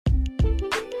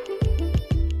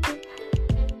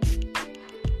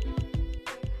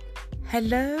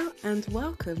Hello and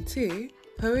welcome to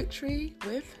Poetry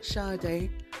with Sade.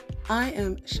 I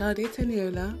am Sade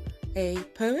Taniola, a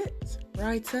poet,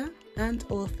 writer and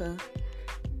author.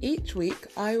 Each week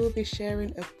I will be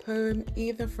sharing a poem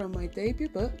either from my debut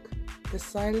book, The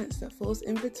Silence That Falls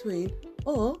in Between,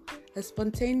 or a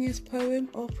spontaneous poem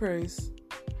or prose.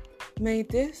 May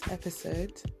this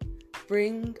episode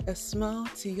bring a smile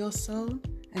to your soul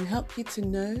and help you to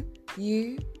know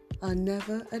you are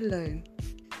never alone.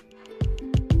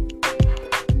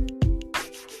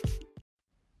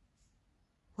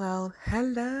 Well,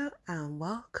 hello and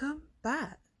welcome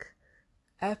back.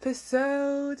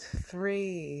 Episode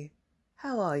 3.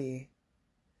 How are you?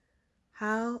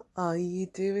 How are you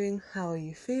doing? How are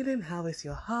you feeling? How is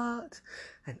your heart?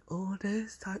 And all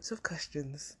those types of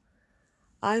questions.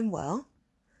 I'm well.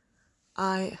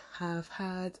 I have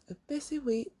had a busy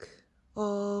week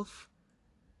of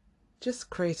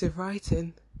just creative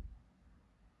writing.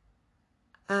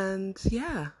 And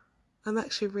yeah, I'm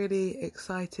actually really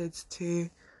excited to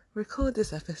record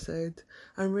this episode.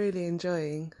 I'm really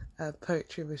enjoying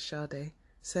Poetry with Sade,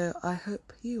 so I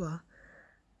hope you are.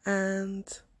 And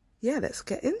yeah, let's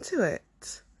get into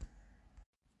it.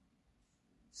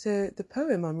 So the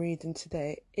poem I'm reading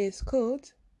today is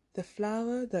called The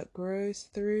Flower That Grows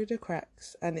Through the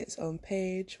Cracks, and it's on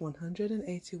page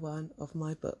 181 of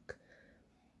my book.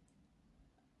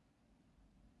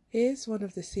 Here's one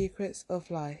of the secrets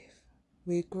of life.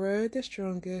 We grow the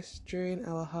strongest during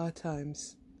our hard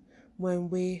times.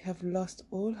 When we have lost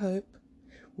all hope,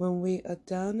 when we are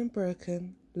down and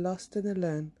broken, lost and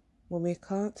alone, when we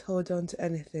can't hold on to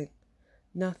anything,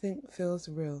 nothing feels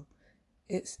real.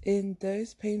 It's in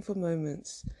those painful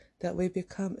moments that we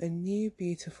become a new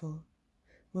beautiful.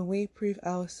 When we prove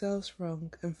ourselves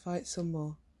wrong and fight some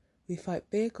more, we fight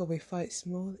big or we fight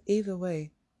small, either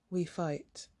way, we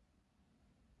fight.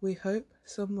 We hope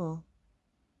some more.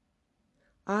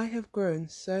 I have grown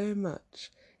so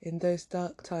much in those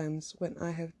dark times when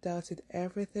I have doubted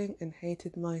everything and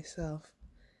hated myself.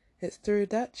 It's through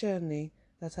that journey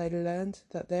that I learned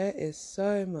that there is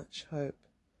so much hope,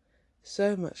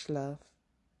 so much love.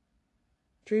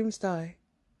 Dreams die,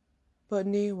 but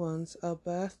new ones are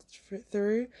birthed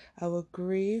through our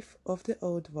grief of the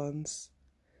old ones.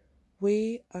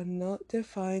 We are not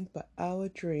defined by our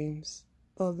dreams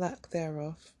or lack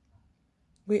thereof.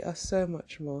 We are so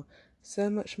much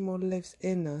more lives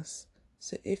in us.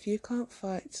 So if you can't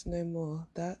fight no more,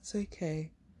 that's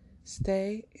okay.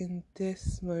 Stay in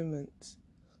this moment.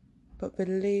 But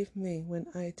believe me when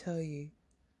I tell you,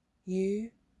 you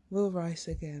will rise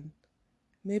again.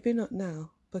 Maybe not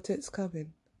now, but it's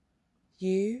coming.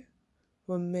 You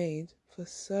were made for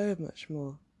so much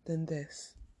more than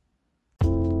this.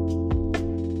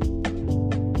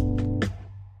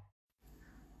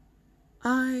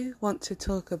 I want to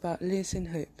talk about losing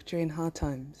hope during hard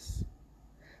times.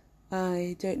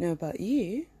 I don't know about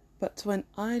you, but when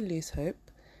I lose hope,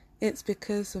 it's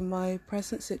because of my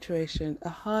present situation, a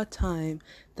hard time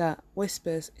that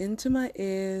whispers into my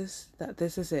ears that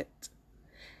this is it.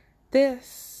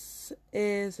 This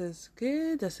is as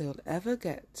good as it'll ever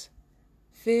get.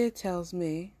 Fear tells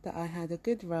me that I had a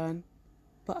good run,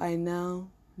 but I now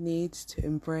need to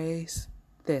embrace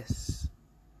this.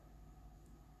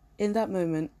 In that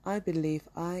moment, I believe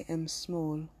I am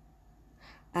small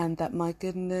and that my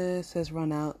goodness has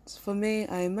run out. For me,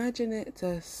 I imagine it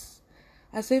as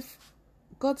if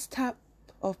God's tap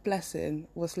of blessing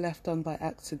was left on by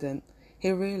accident. He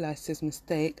realized his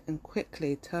mistake and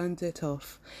quickly turned it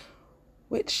off,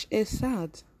 which is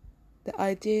sad. The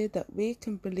idea that we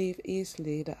can believe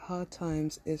easily that hard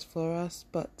times is for us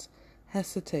but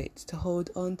hesitate to hold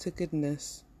on to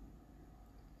goodness.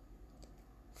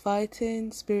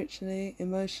 Fighting spiritually,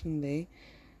 emotionally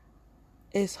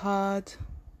is hard.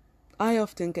 I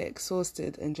often get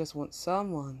exhausted and just want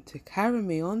someone to carry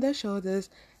me on their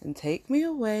shoulders and take me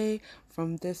away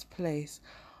from this place.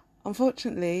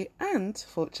 Unfortunately and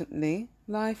fortunately,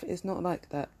 life is not like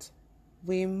that.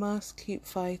 We must keep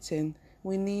fighting.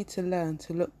 We need to learn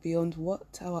to look beyond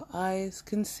what our eyes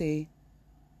can see.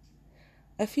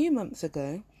 A few months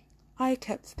ago, I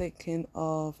kept thinking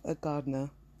of a gardener.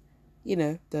 You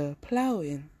know, the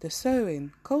ploughing, the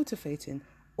sowing, cultivating,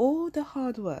 all the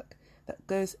hard work that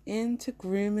goes into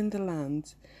grooming the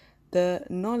land, the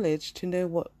knowledge to know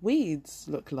what weeds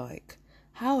look like,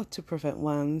 how to prevent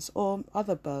worms or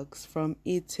other bugs from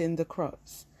eating the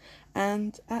crops.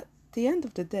 And at the end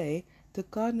of the day, the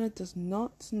gardener does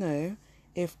not know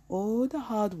if all the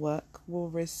hard work will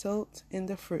result in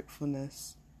the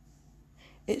fruitfulness.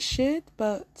 It should,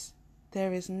 but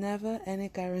there is never any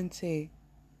guarantee.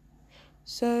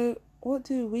 So what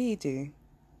do?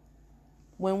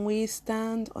 when we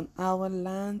stand on our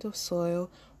land of soil,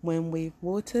 when we've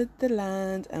watered the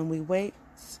land and we wait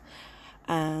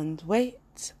and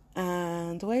wait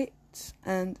and wait,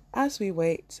 and as we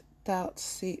wait, doubt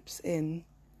seeps in.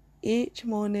 Each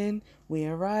morning we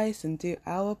arise and do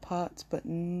our part, but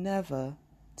never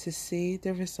to see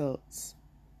the results.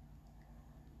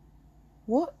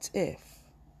 What if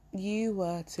you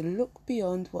were to look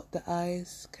beyond what the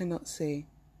eyes cannot see?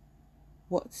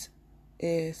 What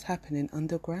is happening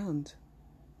underground?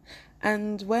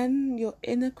 And when your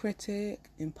inner critic,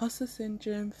 imposter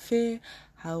syndrome, fear,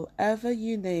 however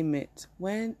you name it,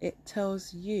 when it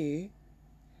tells you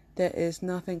there is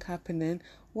nothing happening,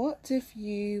 what if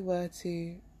you were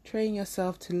to train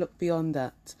yourself to look beyond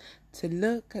that, to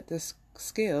look at the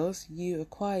skills you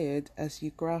acquired as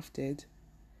you grafted,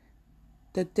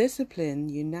 the discipline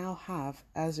you now have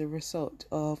as a result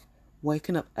of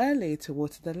waking up early to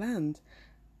water the land,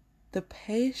 the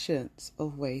patience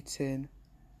of waiting?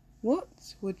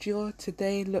 What would your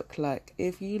today look like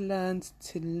if you learned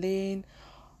to lean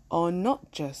on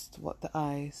not just what the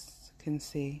eyes can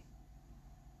see?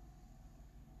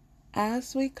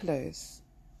 As we close,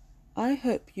 I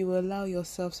hope you will allow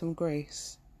yourself some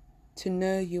grace, to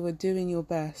know you are doing your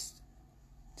best,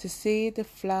 to see the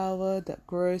flower that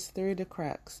grows through the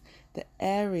cracks, the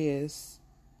areas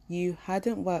you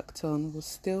hadn't worked on will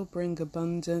still bring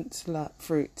abundant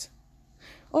fruit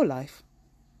or life.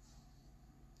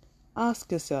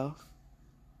 Ask yourself,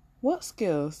 what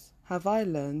skills have I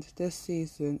learned this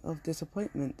season of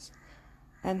disappointment,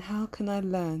 and how can I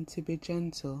learn to be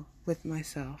gentle with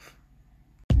myself?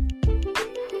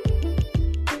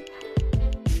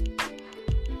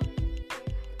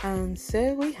 And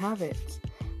so we have it,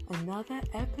 another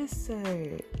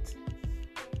episode.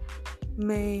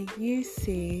 May you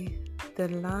see the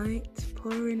light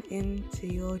pouring into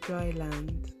your dry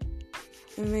land,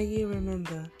 and may you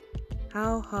remember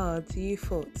how hard you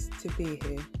fought to be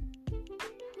here.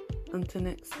 Until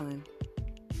next time,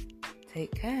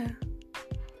 take care.